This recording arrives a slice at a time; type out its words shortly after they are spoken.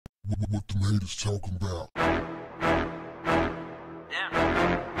what the haters talking about.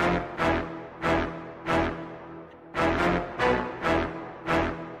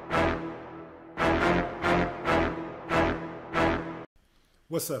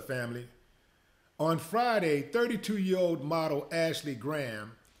 What's up, family? On Friday, 32-year-old model Ashley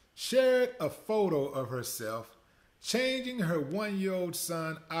Graham shared a photo of herself changing her one-year-old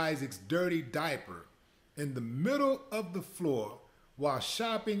son Isaac's dirty diaper in the middle of the floor while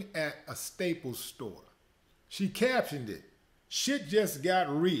shopping at a Staples store. She captioned it, "Shit just got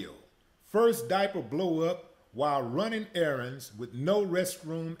real. First diaper blow up while running errands with no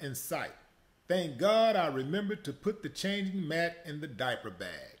restroom in sight. Thank God I remembered to put the changing mat in the diaper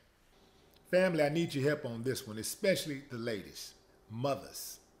bag." Family, I need your help on this one, especially the ladies,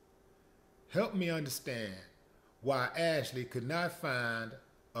 mothers. Help me understand why Ashley could not find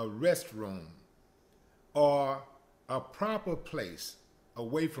a restroom or a proper place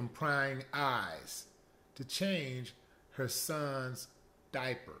away from prying eyes to change her son's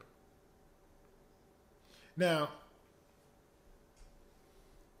diaper. Now,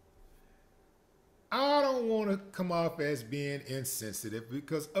 I don't want to come off as being insensitive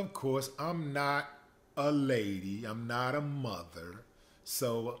because, of course, I'm not a lady. I'm not a mother.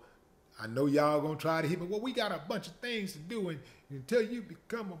 So I know y'all going to try to hit me. Well, we got a bunch of things to do. And until you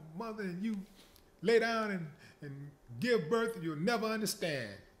become a mother and you lay down and give birth, you'll never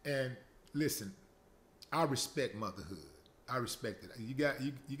understand. And listen, I respect motherhood. I respect it.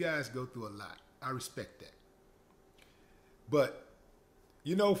 You guys go through a lot. I respect that. But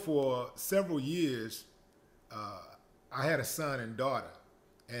you know, for several years, I had a son and daughter,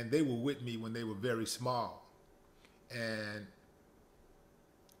 and they were with me when they were very small. And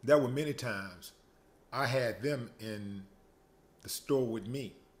there were many times I had them in the store with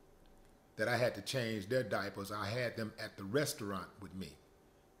me that I had to change their diapers. I had them at the restaurant with me.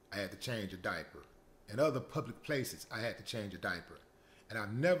 I had to change a diaper. In other public places, I had to change a diaper. And I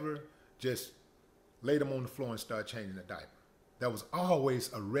never just laid them on the floor and started changing the diaper. There was always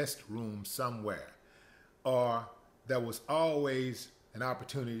a restroom somewhere, or there was always an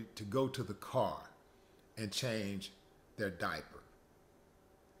opportunity to go to the car and change their diaper.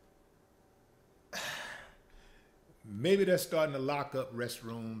 Maybe they're starting to lock up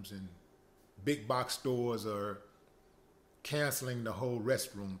restrooms and big box stores are canceling the whole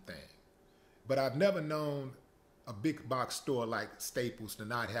restroom thing. But I've never known a big box store like Staples to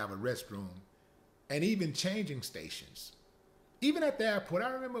not have a restroom, and even changing stations. Even at the airport, I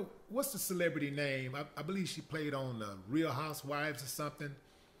remember, what's the celebrity name? I believe she played on the Real Housewives or something.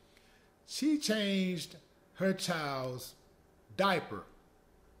 She changed her child's diaper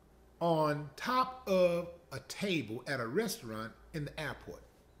on top of a table at a restaurant in the airport.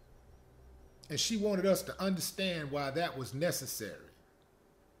 And she wanted us to understand why that was necessary.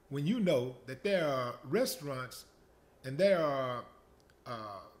 When you know that there are restaurants and there are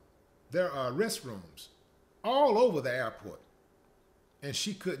restrooms all over the airport. And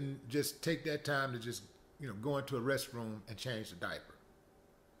she couldn't just take that time to just, go into a restroom and change the diaper.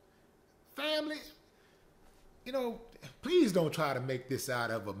 Family, please don't try to make this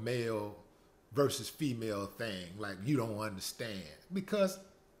out of a male versus female thing, like you don't understand. Because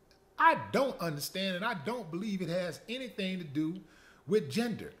I don't understand, and I don't believe it has anything to do with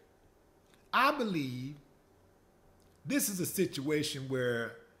gender. I believe this is a situation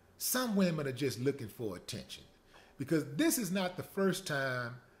where some women are just looking for attention. Because this is not the first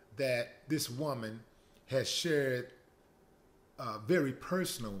time that this woman has shared very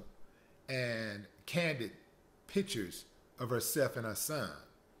personal and candid pictures of herself and her son.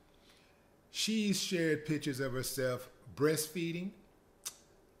 She's shared pictures of herself breastfeeding,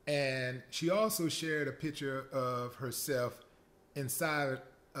 and she also shared a picture of herself inside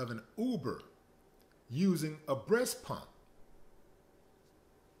of an Uber using a breast pump.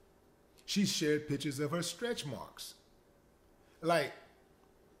 She shared pictures of her stretch marks. Like,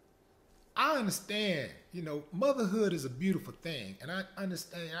 I understand, motherhood is a beautiful thing. And I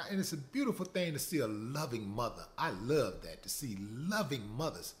understand, and it's a beautiful thing to see a loving mother. I love that, to see loving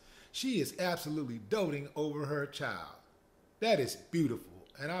mothers. She is absolutely doting over her child. That is beautiful.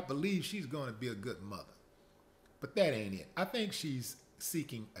 And I believe she's going to be a good mother. But that ain't it. I think she's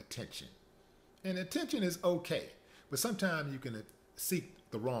seeking attention. And attention is okay. But sometimes you can seek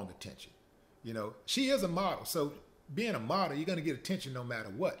the wrong attention. She is a model, so being a model, you're going to get attention no matter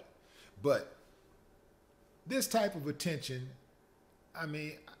what. But this type of attention, I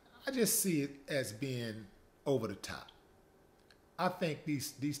just see it as being over the top. I think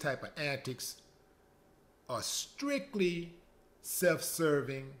these type of antics are strictly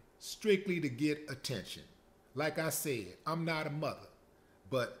self-serving, strictly to get attention. Like I said, I'm not a mother,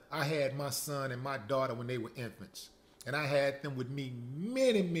 but I had my son and my daughter when they were infants. And I had them with me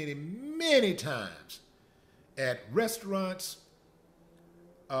many, many, many times at restaurants,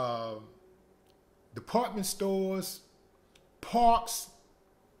 department stores, parks,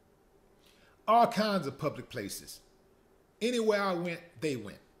 all kinds of public places. Anywhere I went, they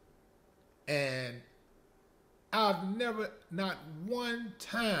went. And I've never, not one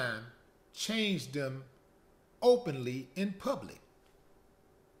time, changed them openly in public.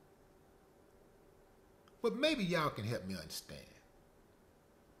 But maybe y'all can help me understand.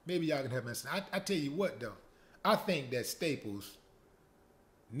 Maybe y'all can help me understand. I tell you what, though. I think that Staples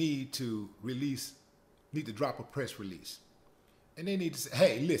need to drop a press release. And they need to say,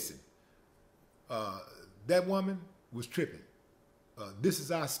 hey, listen, that woman was tripping. This is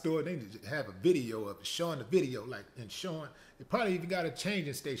our store. They need to have a video of it, showing the video, and showing. They probably even got a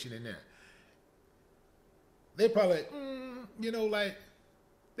changing station in there. They probably,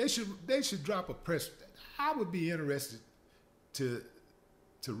 they should drop a press. I would be interested to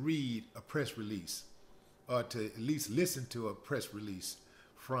read a press release, or to at least listen to a press release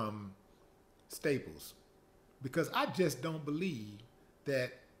from Staples, because I just don't believe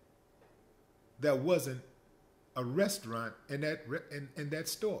that there wasn't a restaurant in that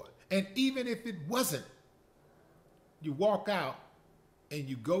store. And even if it wasn't, you walk out and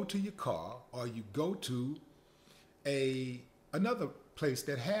you go to your car, or you go to another place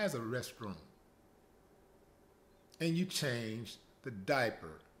that has a restroom, and you change the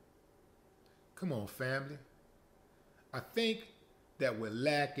diaper. Come on, family. I think that we're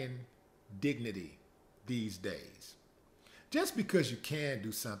lacking dignity these days. Just because you can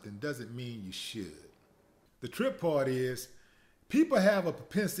do something doesn't mean you should. The trip part is, people have a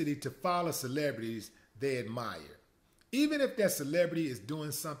propensity to follow celebrities they admire. Even if that celebrity is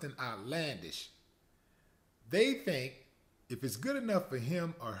doing something outlandish, they think if it's good enough for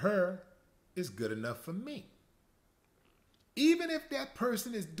him or her, it's good enough for me. Even if that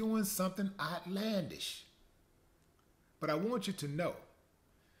person is doing something outlandish. But I want you to know,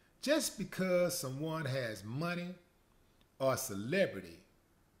 just because someone has money or a celebrity,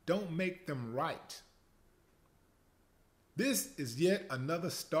 don't make them right. This is yet another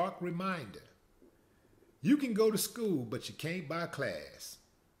stark reminder. You can go to school, but you can't buy class.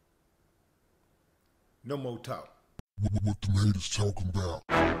 No more talk. What the haters talking about?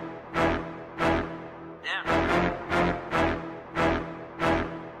 Yeah.